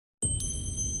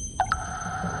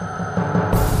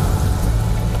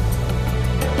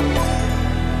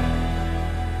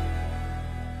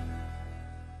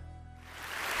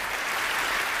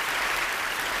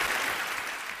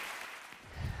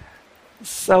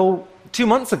So 2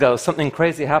 months ago, something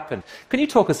crazy happened. Can you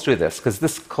talk us through this? Because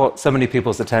this caught so many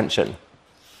people's attention.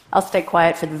 I'll stay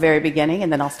quiet for the very beginning,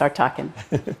 and then I'll start talking.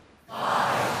 5, 4,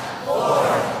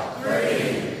 3,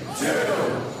 2,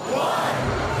 1.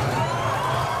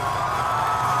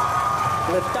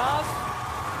 Liftoff.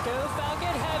 Go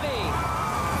Falcon Heavy.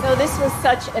 So this was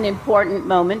such an important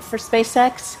moment for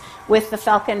SpaceX. With the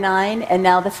Falcon 9 and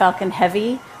now the Falcon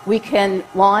Heavy, we can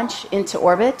launch into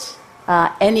orbit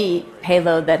any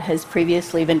payload that has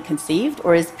previously been conceived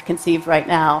or is conceived right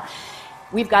now.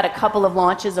 We've got a couple of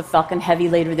launches of Falcon Heavy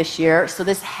later this year, so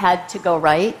this had to go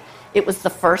right. It was the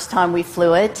first time we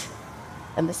flew it,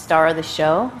 and the star of the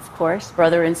show, of course,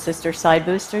 brother and sister side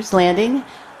boosters landing.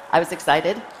 I was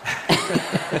excited.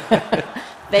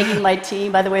 Thanking my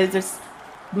team. By the way, there's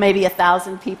maybe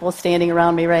 1,000 people standing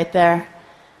around me right there.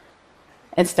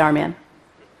 And Starman.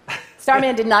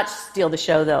 Starman did not steal the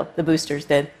show, though. The boosters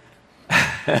did.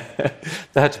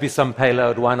 There had to be some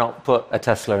payload. Why not put a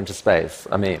Tesla into space?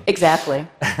 I mean... Exactly.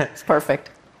 It's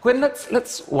perfect. Gwynne,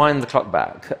 let's wind the clock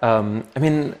back.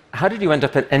 How did you end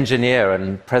up an engineer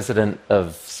and president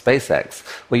of SpaceX?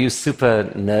 Were you super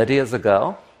nerdy as a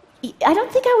girl? I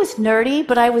don't think I was nerdy,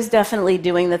 but I was definitely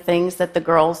doing the things that the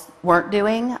girls weren't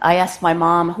doing. I asked my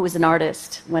mom, who was an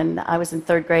artist, when I was in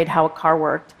 3rd grade, how a car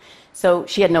worked. So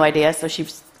she had no idea, so she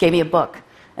gave me a book,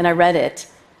 and I read it.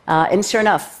 And sure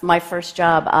enough, my first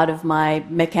job out of my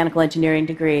mechanical engineering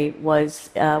degree was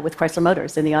with Chrysler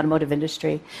Motors in the automotive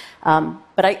industry.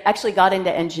 But I actually got into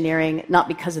engineering not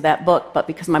because of that book, but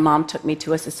because my mom took me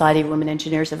to a Society of Women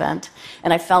Engineers event.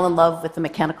 And I fell in love with the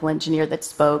mechanical engineer that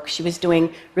spoke. She was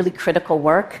doing really critical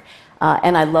work,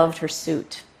 and I loved her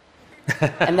suit.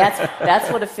 And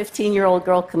that's what a 15-year-old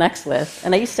girl connects with.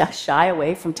 And I used to shy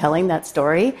away from telling that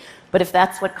story. But if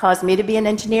that's what caused me to be an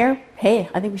engineer, hey,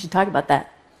 I think we should talk about that.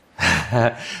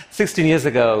 16 years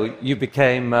ago, you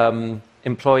became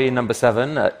employee number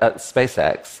 7 at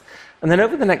SpaceX. And then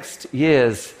over the next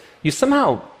years, you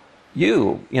somehow,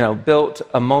 built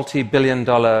a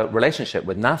multi-billion-dollar relationship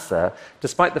with NASA,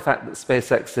 despite the fact that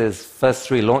SpaceX's first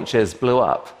 3 launches blew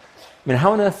up.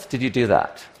 How on earth did you do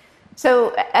that?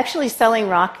 So actually selling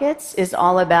rockets is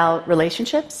all about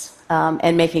relationships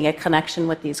and making a connection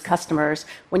with these customers.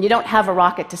 When you don't have a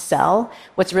rocket to sell,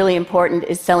 what's really important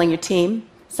is selling your team,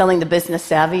 selling the business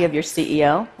savvy of your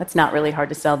CEO. That's not really hard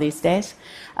to sell these days.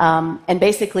 And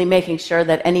basically making sure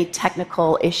that any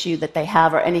technical issue that they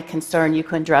have or any concern you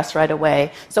can address right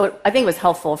away. So I think it was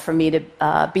helpful for me to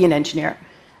be an engineer.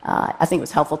 I think it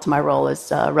was helpful to my role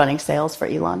as running sales for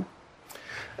Elon.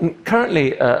 And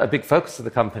currently, a big focus of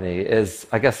the company is,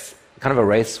 I guess, kind of a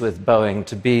race with Boeing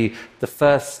to be the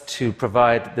first to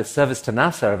provide the service to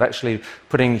NASA of actually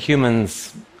putting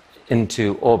humans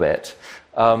into orbit.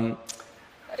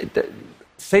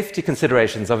 Safety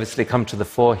considerations obviously come to the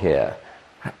fore here.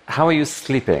 How are you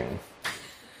sleeping?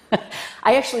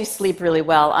 I actually sleep really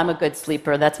well. I'm a good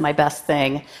sleeper. That's my best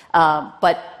thing.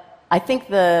 But I think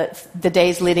the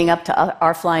days leading up to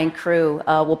our flying crew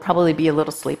will probably be a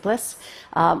little sleepless.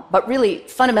 But really,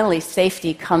 fundamentally,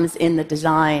 safety comes in the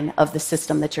design of the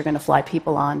system that you're going to fly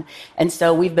people on. And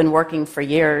so we've been working for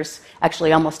years,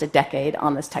 actually almost a decade,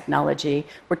 on this technology.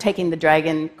 We're taking the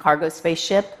Dragon cargo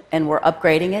spaceship and we're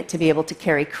upgrading it to be able to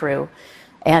carry crew.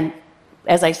 And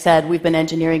as I said, we've been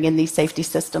engineering in these safety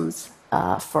systems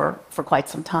for quite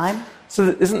some time.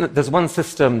 So there's one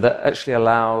system that actually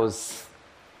allows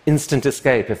instant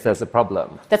escape if there's a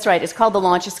problem. That's right. It's called the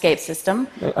Launch Escape System.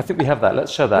 I think we have that.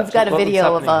 Let's show that. We've got a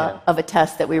video of a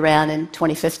test that we ran in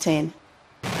 2015.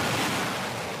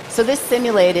 So this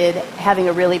simulated having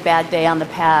a really bad day on the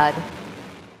pad.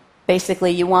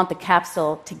 Basically, you want the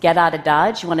capsule to get out of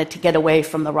Dodge. You want it to get away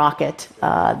from the rocket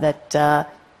that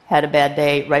had a bad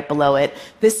day right below it.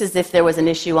 This is if there was an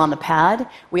issue on the pad.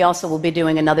 We also will be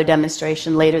doing another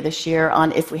demonstration later this year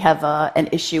on if we have an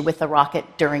issue with the rocket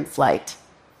during flight.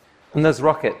 And those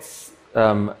rockets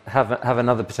have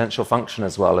another potential function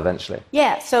as well eventually.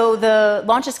 Yeah, so the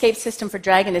launch escape system for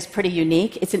Dragon is pretty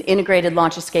unique. It's an integrated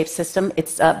launch escape system.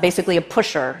 It's basically a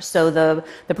pusher. So the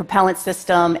propellant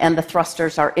system and the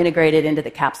thrusters are integrated into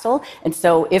the capsule. And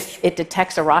so if it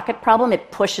detects a rocket problem, it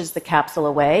pushes the capsule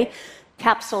away.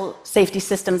 Capsule safety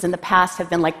systems in the past have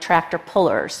been like tractor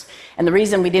pullers. And the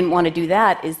reason we didn't want to do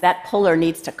that is that puller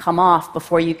needs to come off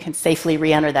before you can safely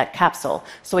re-enter that capsule.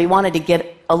 So we wanted to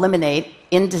eliminate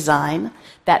in design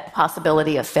that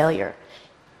possibility of failure.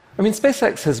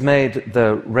 SpaceX has made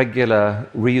the regular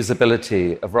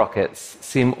reusability of rockets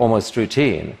seem almost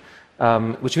routine,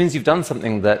 which means you've done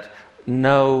something that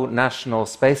no national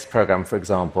space program, for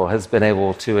example, has been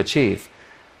able to achieve.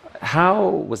 How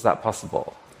was that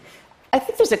possible? I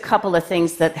think there's a couple of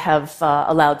things that have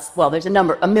there's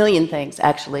a million things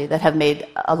actually that have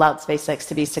allowed SpaceX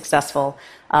to be successful.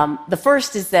 The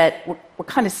first is that we're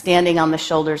kind of standing on the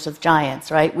shoulders of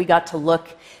giants, right? We got to look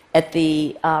at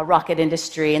the rocket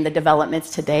industry and the developments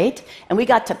to date, and we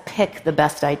got to pick the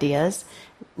best ideas,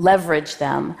 leverage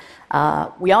them.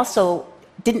 We also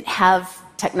didn't have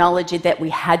technology that we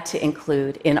had to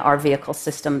include in our vehicle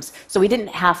systems, so we didn't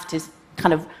have to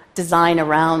kind of design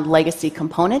around legacy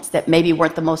components that maybe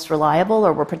weren't the most reliable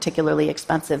or were particularly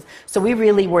expensive. So we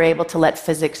really were able to let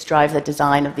physics drive the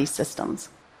design of these systems.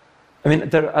 I mean,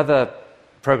 there are other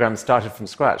programs started from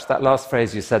scratch. That last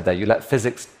phrase you said there, you let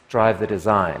physics drive the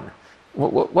design.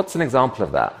 What's an example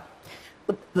of that?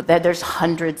 There's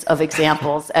hundreds of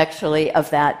examples, actually, of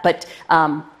that. But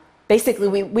basically,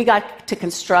 we got to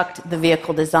construct the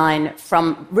vehicle design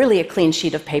from really a clean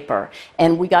sheet of paper.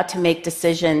 And we got to make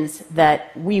decisions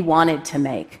that we wanted to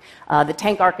make. The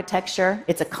tank architecture,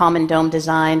 it's a common dome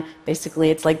design.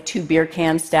 Basically, it's like 2 beer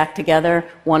cans stacked together,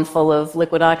 one full of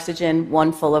liquid oxygen,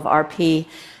 one full of RP.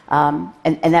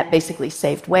 And that basically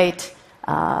saved weight.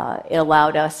 It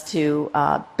allowed us to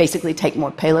basically take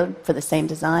more payload for the same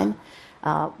design.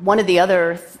 One of the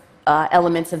other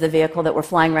elements of the vehicle that we're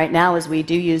flying right now is we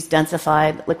do use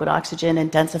densified liquid oxygen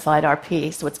and densified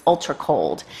RP, so it's ultra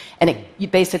cold. And it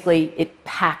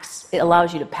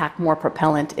allows you to pack more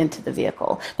propellant into the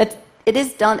vehicle. It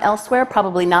is done elsewhere,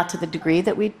 probably not to the degree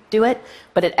that we do it,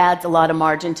 but it adds a lot of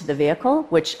margin to the vehicle,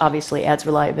 which obviously adds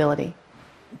reliability.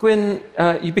 Gwynne,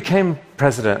 you became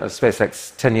president of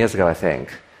SpaceX 10 years ago, I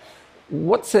think.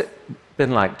 What's it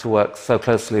been like to work so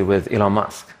closely with Elon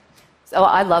Musk? So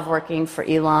I love working for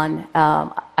Elon.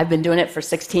 I've been doing it for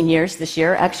 16 years this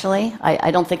year, actually.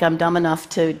 I don't think I'm dumb enough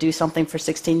to do something for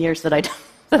 16 years that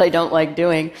I don't like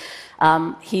doing.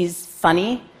 He's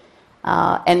funny,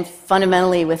 and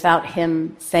fundamentally, without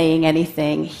him saying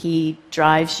anything, he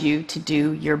drives you to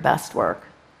do your best work.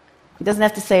 He doesn't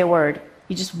have to say a word.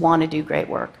 You just want to do great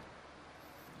work.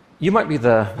 You might be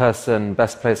the person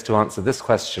best placed to answer this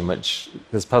question, which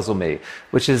has puzzled me,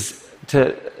 which is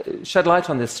to shed light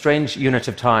on this strange unit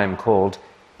of time called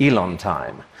Elon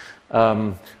time.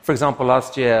 For example,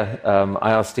 last year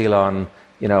I asked Elon,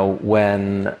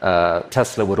 when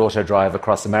Tesla would auto-drive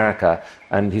across America,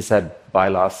 and he said, by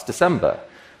last December,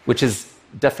 which is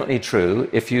definitely true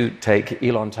if you take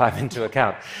Elon time into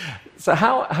account. So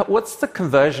what's the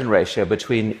conversion ratio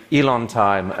between Elon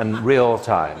time and real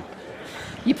time?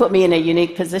 You put me in a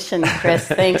unique position, Chris.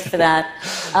 Thanks for that.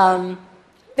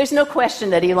 There's no question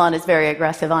that Elon is very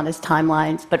aggressive on his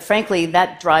timelines, but frankly,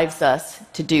 that drives us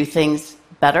to do things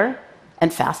better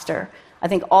and faster. I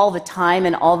think all the time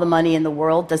and all the money in the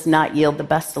world does not yield the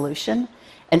best solution,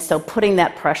 and so putting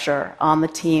that pressure on the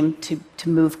team to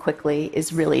move quickly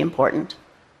is really important.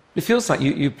 It feels like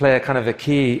you play a kind of a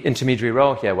key intermediary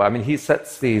role here, where, he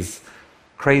sets these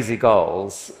crazy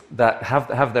goals that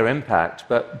have their impact,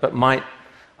 but might,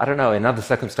 I don't know, in other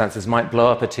circumstances, might blow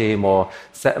up a team or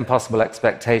set impossible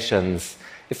expectations.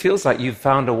 It feels like you've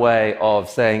found a way of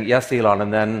saying, yes, Elon,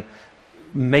 and then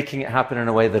making it happen in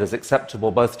a way that is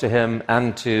acceptable both to him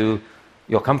and to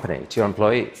your company, to your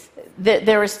employees.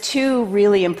 There is 2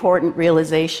 really important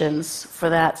realizations for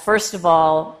that. First of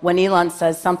all, when Elon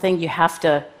says something, you have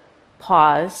to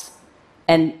pause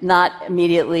and not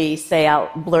immediately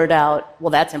blurt out,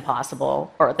 well, that's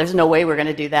impossible, or there's no way we're going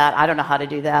to do that, I don't know how to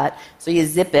do that. So you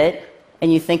zip it,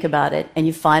 and you think about it, and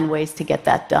you find ways to get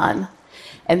that done.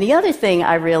 And the other thing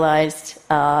I realized,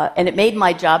 and it made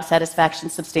my job satisfaction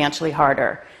substantially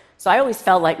harder. So I always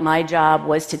felt like my job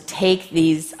was to take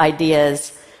these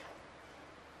ideas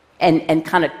and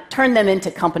kind of turn them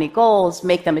into company goals,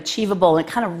 make them achievable, and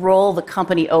kind of roll the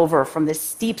company over from this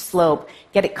steep slope,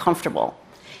 get it comfortable.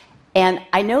 And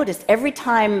I noticed every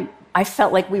time I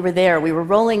felt like we were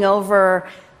rolling over,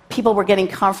 people were getting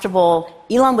comfortable,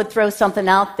 Elon would throw something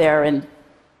out there, and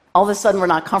all of a sudden we're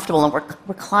not comfortable, and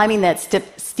we're climbing that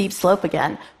steep slope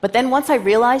again. But then once I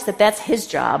realized that that's his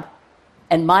job,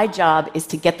 and my job is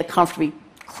to get the company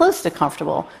close to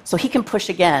comfortable so he can push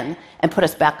again and put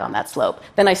us back on that slope,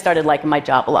 then I started liking my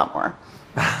job a lot more,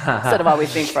 instead of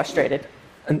always being frustrated.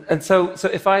 And so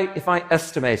if I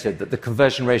estimated that the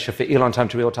conversion ratio for Elon time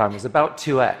to real time was about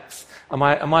 2x, am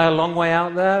I a long way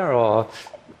out there, or?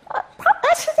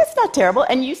 Actually, that's not terrible,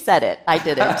 and you said it. I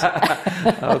didn't.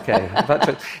 Okay.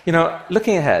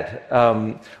 Looking ahead,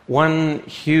 one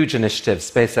huge initiative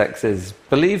SpaceX is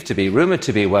rumored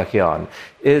to be working on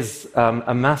is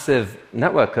a massive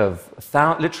network of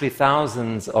literally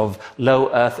thousands of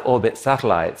low Earth orbit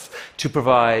satellites to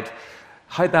provide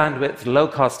high-bandwidth,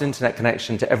 low-cost internet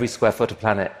connection to every square foot of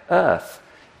planet Earth.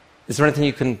 Is there anything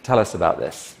you can tell us about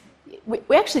this?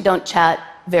 we actually don't chat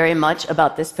very much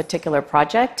about this particular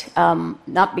project,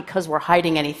 not because we're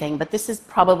hiding anything, but this is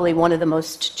probably one of the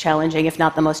most challenging, if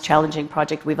not the most challenging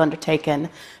project we've undertaken.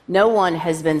 No one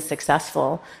has been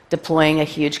successful deploying a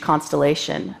huge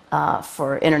constellation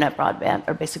for internet broadband,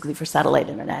 or basically for satellite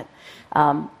internet.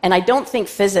 And I don't think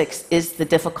physics is the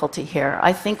difficulty here.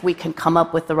 I think we can come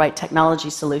up with the right technology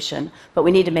solution, but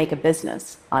we need to make a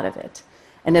business out of it.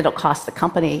 And it'll cost the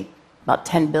company about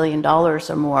 $10 billion or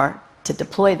more to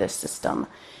deploy this system.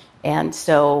 And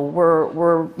so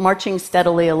we're marching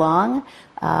steadily along,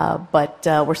 but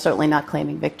we're certainly not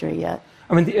claiming victory yet.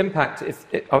 I mean, the impact,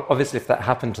 obviously, if that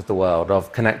happened to the world,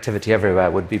 of connectivity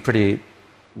everywhere, would be pretty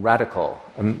radical.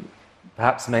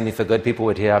 Perhaps mainly for good. People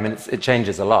would hear, I mean, it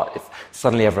changes a lot if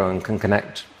suddenly everyone can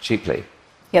connect cheaply.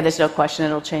 Yeah, there's no question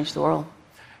it'll change the world.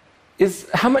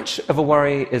 How much of a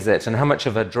worry is it, and how much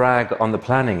of a drag on the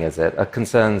planning is it? Are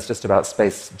concerns just about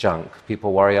space junk?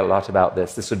 People worry a lot about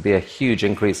this. This would be a huge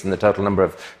increase in the total number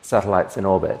of satellites in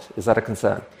orbit. Is that a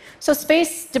concern? So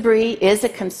space debris is a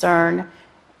concern.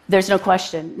 There's no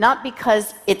question. Not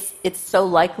because it's so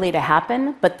likely to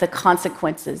happen, but the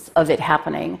consequences of it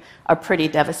happening are pretty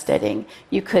devastating.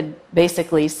 You could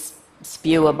basically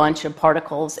spew a bunch of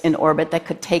particles in orbit that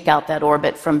could take out that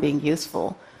orbit from being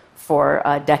useful for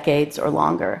decades or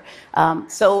longer.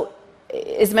 So,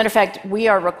 as a matter of fact, we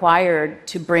are required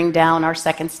to bring down our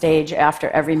second stage after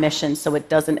every mission so it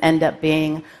doesn't end up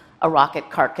being a rocket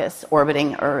carcass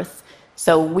orbiting Earth.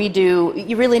 So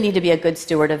you really need to be a good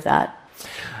steward of that.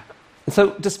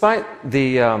 So despite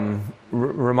the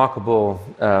remarkable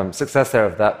success there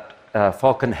of that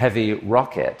Falcon Heavy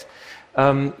rocket,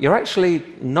 you're actually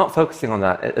not focusing on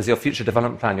that as your future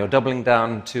development plan. You're doubling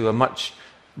down to a much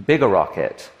bigger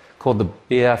rocket called the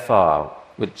BFR,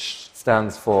 which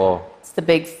stands for... It's the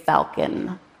Big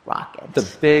Falcon Rocket. The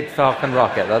Big Falcon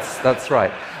Rocket, that's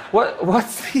right.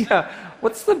 What's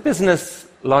the business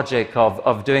logic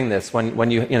of doing this when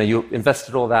you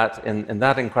invested all that in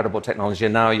that incredible technology,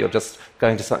 and now you're just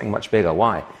going to something much bigger?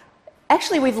 Why?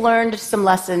 Actually, we've learned some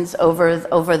lessons over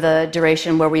the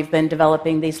duration where we've been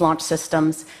developing these launch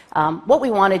systems. What we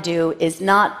want to do is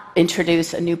not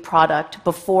introduce a new product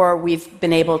before we've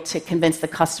been able to convince the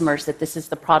customers that this is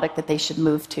the product that they should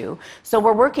move to. So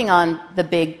we're working on the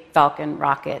Big Falcon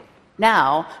rocket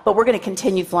now, but we're going to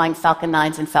continue flying Falcon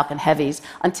 9s and Falcon Heavies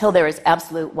until there is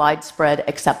absolute widespread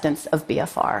acceptance of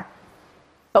BFR.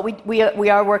 But we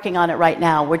are working on it right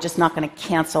now. We're just not going to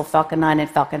cancel Falcon 9 and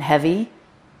Falcon Heavy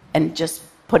and just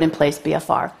put in place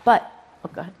BFR. But,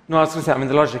 go ahead. No, I was going to say, I mean,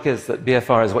 the logic is that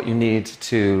BFR is what you need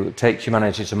to take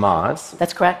humanity to Mars.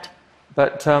 That's correct.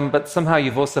 But somehow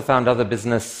you've also found other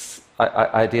business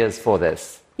ideas for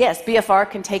this. Yes,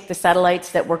 BFR can take the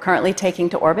satellites that we're currently taking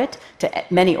to orbit, to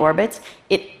many orbits.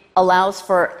 It allows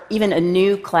for even a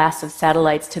new class of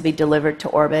satellites to be delivered to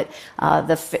orbit.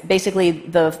 Basically,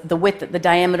 the width, the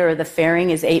diameter of the fairing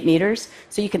is 8 meters.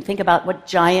 So you can think about what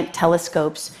giant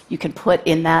telescopes you can put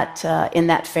in that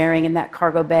fairing, in that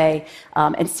cargo bay,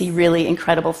 and see really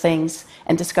incredible things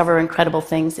and discover incredible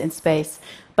things in space.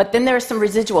 But then there are some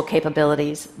residual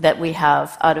capabilities that we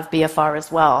have out of BFR as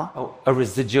well. Oh, a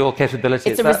residual capability?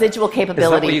 It's a residual capability.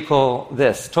 Is that what you call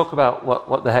this? Talk about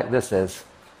what the heck this is.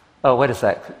 Oh, wait a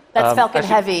sec. That's Falcon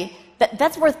Heavy.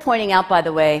 That's worth pointing out, by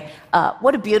the way.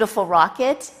 What a beautiful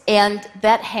rocket. And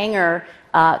that hangar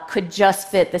could just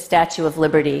fit the Statue of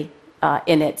Liberty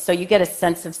in it. So you get a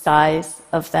sense of size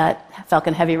of that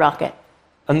Falcon Heavy rocket.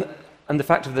 And the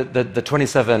fact of the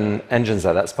 27 engines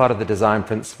there, that's part of the design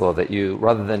principle, that you,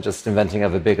 rather than just inventing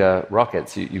ever bigger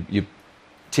rockets, you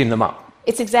team them up.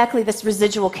 It's exactly this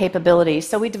residual capability.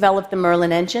 So we developed the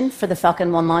Merlin engine for the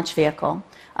Falcon 1 launch vehicle.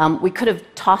 We could have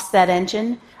tossed that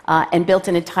engine and built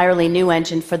an entirely new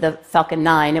engine for the Falcon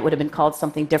 9. It would have been called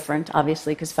something different,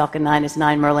 obviously, because Falcon 9 is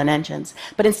 9 Merlin engines.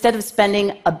 But instead of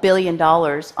spending $1 billion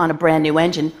on a brand new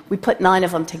engine, we put 9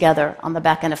 of them together on the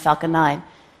back end of Falcon 9.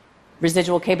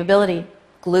 Residual capability.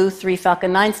 Glue 3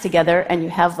 Falcon 9s together, and you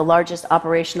have the largest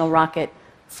operational rocket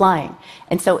flying.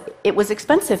 And so it was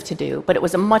expensive to do, but it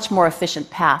was a much more efficient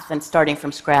path than starting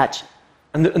from scratch.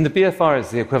 And the BFR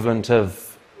is the equivalent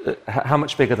of how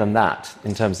much bigger than that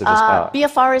in terms of its power?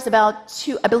 BFR is about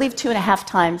 2.5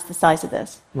 times the size of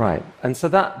this. Right. And so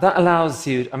that allows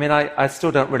you... I mean, I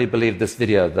still don't really believe this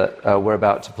video that we're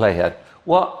about to play here.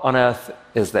 What on earth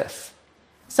is this?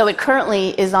 So it currently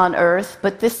is on Earth,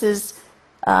 but this is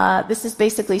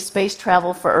basically space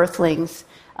travel for Earthlings.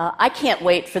 I can't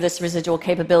wait for this residual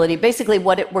capability. Basically,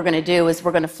 what we're going to do is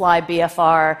we're going to fly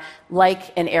BFR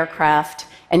like an aircraft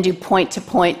and do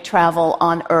point-to-point travel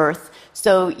on Earth.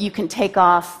 So you can take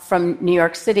off from New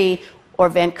York City or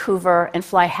Vancouver and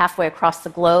fly halfway across the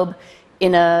globe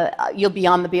you'll be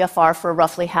on the BFR for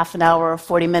roughly half an hour or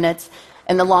 40 minutes.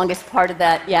 And the longest part of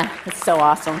that, yeah, it's so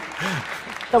awesome.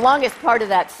 The longest part of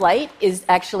that flight is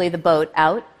actually the boat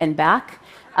out and back.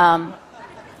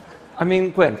 I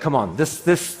mean, Gwynne, come on. This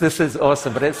is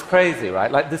awesome, but it's crazy,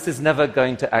 right? Like, this is never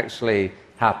going to actually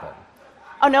happen.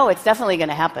 Oh, no, it's definitely going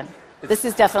to happen. This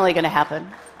is definitely going to happen.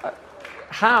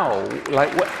 How?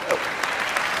 Like, what?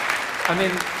 I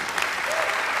mean,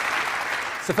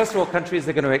 so first of all, countries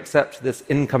are going to accept this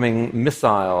incoming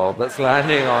missile that's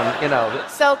landing on, you know.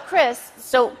 So, Chris,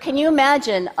 can you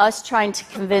imagine us trying to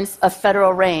convince a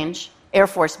federal range Air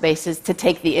Force bases to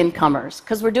take the incomers?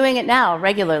 Because we're doing it now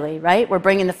regularly, right? We're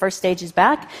bringing the first stages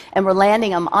back, and we're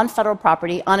landing them on federal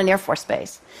property on an Air Force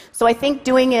base. So I think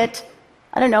doing it,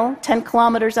 I don't know, 10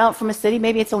 kilometers out from a city,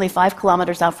 maybe it's only 5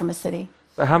 kilometers out from a city.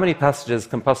 But how many passengers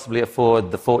can possibly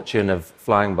afford the fortune of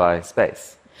flying by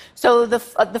space? So the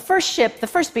first ship, the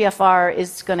first BFR,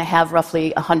 is going to have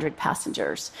roughly 100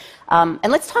 passengers. And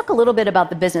let's talk a little bit about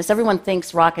the business. Everyone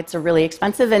thinks rockets are really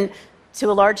expensive, and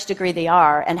to a large degree they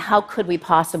are, and how could we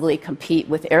possibly compete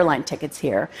with airline tickets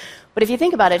here? But if you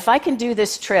think about it, if I can do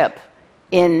this trip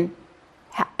in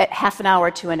half an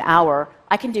hour to an hour,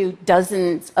 I can do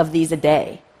dozens of these a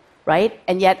day, right?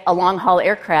 And yet a long-haul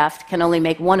aircraft can only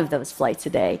make one of those flights a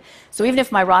day. So even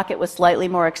if my rocket was slightly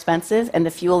more expensive and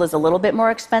the fuel is a little bit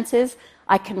more expensive,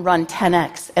 I can run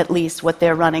 10x at least what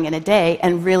they're running in a day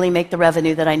and really make the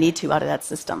revenue that I need to out of that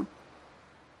system.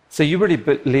 So you really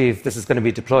believe this is going to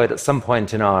be deployed at some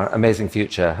point in our amazing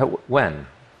future? When?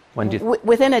 When do you...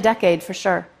 Within a decade, for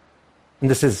sure. And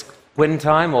this is Gwynne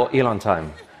time or Elon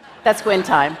time? That's Gwynne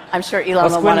time. I'm sure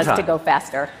Elon will want us to go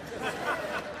faster.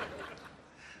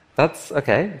 That's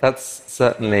okay. That's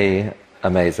certainly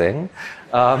amazing.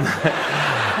 I'm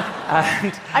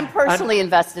personally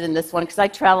invested in this one because I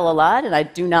travel a lot and I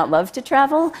do not love to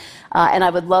travel. And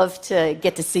I would love to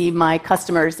get to see my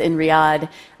customers in Riyadh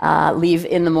leave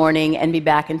in the morning and be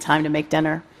back in time to make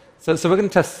dinner. So we're going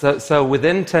to test. So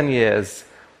within 10 years,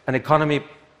 an economy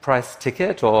price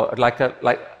ticket or like a couple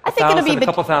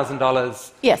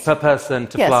 $1,000s yes. per person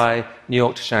to yes. fly New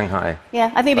York to Shanghai.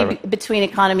 Yeah, I think it'd be between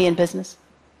economy and business.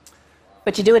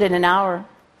 But you do it in an hour.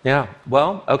 Yeah,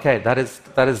 well, okay, that is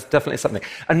definitely something.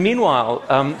 And meanwhile,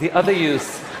 the other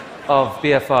use of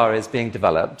BFR is being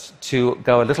developed to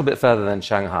go a little bit further than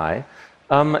Shanghai.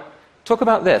 Talk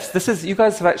about this. You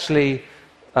guys have actually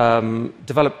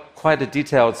developed quite a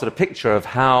detailed sort of picture of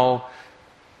how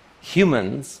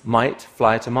humans might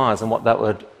fly to Mars and what that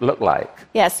would look like.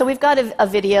 Yeah, so we've got a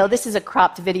video. This is a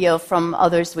cropped video from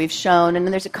others we've shown, and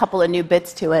then there's a couple of new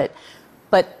bits to it.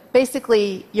 But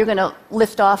basically, you're going to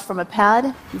lift off from a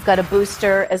pad. You've got a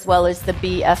booster as well as the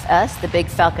BFS, the Big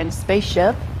Falcon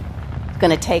spaceship. It's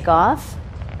going to take off.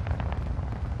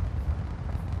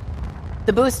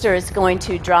 The booster is going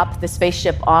to drop the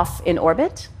spaceship off in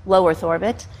orbit, low Earth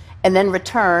orbit, and then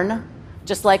return,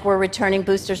 just like we're returning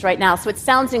boosters right now. So it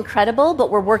sounds incredible, but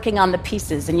we're working on the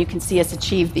pieces, and you can see us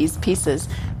achieve these pieces.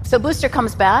 So booster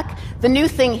comes back. The new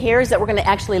thing here is that we're going to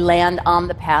actually land on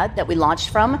the pad that we launched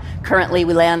from. Currently,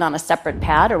 we land on a separate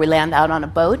pad, or we land out on a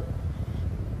boat.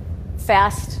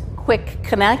 Fast, quick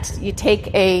connect. You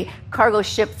take a cargo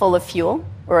ship full of fuel,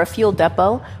 or a fuel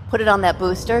depot, put it on that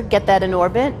booster, get that in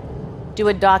orbit, do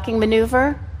a docking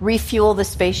maneuver, refuel the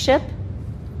spaceship,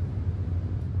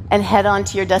 and head on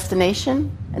to your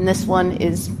destination. And this one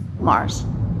is Mars.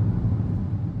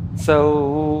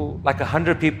 So, like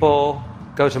 100 people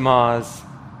go to Mars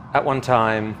at one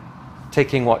time,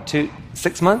 taking what,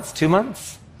 6 months, 2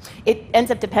 months? It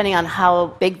ends up depending on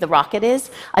how big the rocket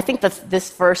is. I think that this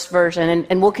first version,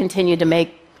 and we'll continue to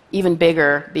make even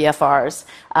bigger BFRs,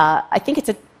 I think it's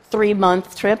a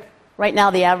 3-month trip. Right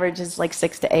now the average is like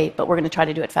 6 to 8, but we're going to try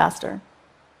to do it faster.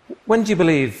 When do you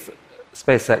believe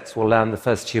SpaceX will land the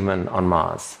first human on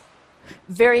Mars?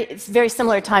 It's very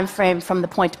similar time frame from the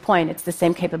point to point. It's the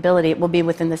same capability. It will be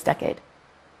within this decade.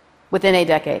 Within a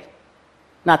decade,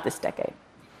 not this decade.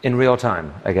 In real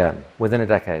time, again, within a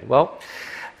decade. Well,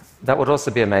 that would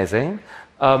also be amazing.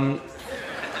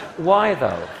 Why,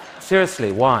 though?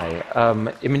 Seriously, why? I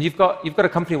mean, you've got a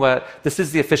company where this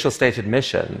is the official stated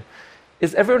mission.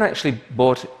 Is everyone actually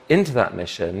bought into that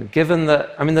mission, given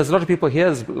that, I mean, there's a lot of people here,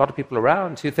 there's a lot of people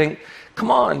around who think, come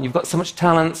on, you've got so much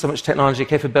talent, so much technology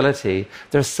capability,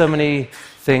 there are so many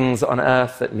things on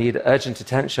Earth that need urgent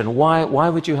attention. Why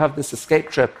would you have this escape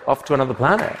trip off to another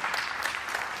planet?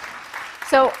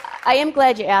 So I am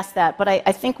glad you asked that, but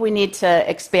I think we need to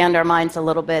expand our minds a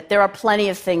little bit. There are plenty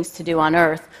of things to do on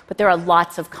Earth, but there are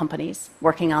lots of companies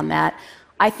working on that.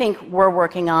 I think we're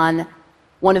working on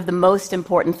one of the most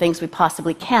important things we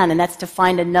possibly can, and that's to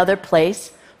find another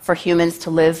place for humans to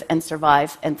live and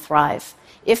survive and thrive.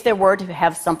 If there were to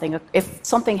have something, if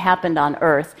something happened on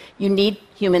Earth, you need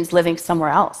humans living somewhere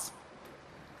else.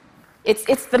 It's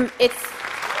the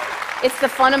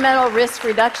fundamental risk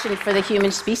reduction for the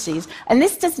human species. And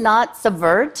this does not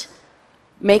subvert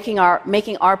making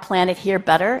our planet here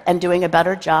better and doing a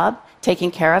better job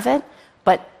taking care of it.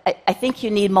 But I think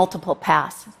you need multiple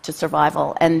paths to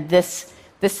survival, and this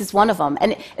is one of them.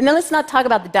 And then let's not talk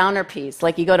about the downer piece,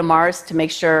 like you go to Mars to make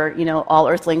sure all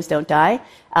Earthlings don't die.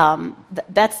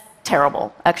 That's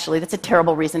terrible, actually. That's a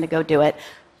terrible reason to go do it.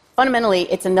 Fundamentally,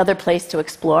 it's another place to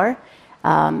explore,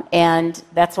 and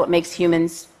that's what makes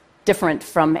humans different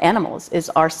from animals,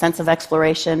 is our sense of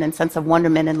exploration and sense of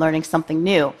wonderment and learning something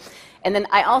new. And then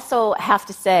I also have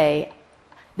to say,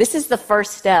 this is the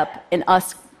first step in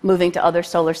us moving to other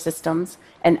solar systems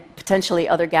and potentially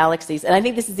other galaxies. And I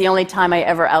think this is the only time I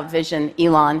ever outvision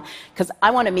Elon, because I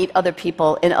want to meet other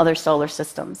people in other solar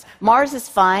systems. Mars is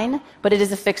fine, but it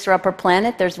is a fixer-upper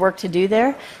planet. There's work to do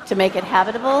there to make it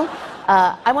habitable.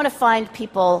 I want to find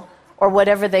people, or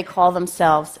whatever they call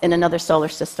themselves, in another solar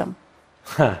system.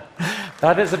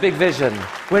 That is a big vision.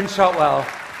 Gwynne Shotwell,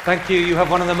 thank you. You have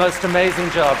one of the most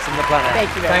amazing jobs on the planet.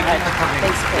 Thank you very much. Thank you for coming.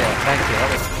 Thanks,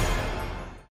 Chris. Thank you.